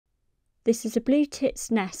This is a blue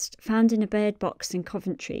tit's nest found in a bird box in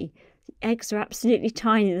Coventry. The eggs are absolutely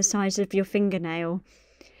tiny, the size of your fingernail.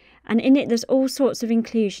 And in it there's all sorts of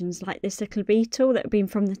inclusions, like this little beetle that have been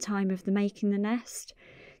from the time of the making the nest.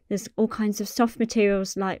 There's all kinds of soft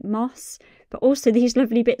materials like moss, but also these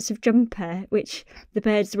lovely bits of jumper which the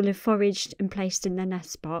birds will have foraged and placed in their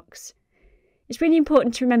nest box. It's really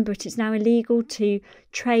important to remember it is now illegal to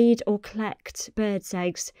trade or collect birds'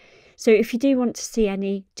 eggs. So if you do want to see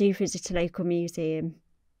any, do visit a local museum.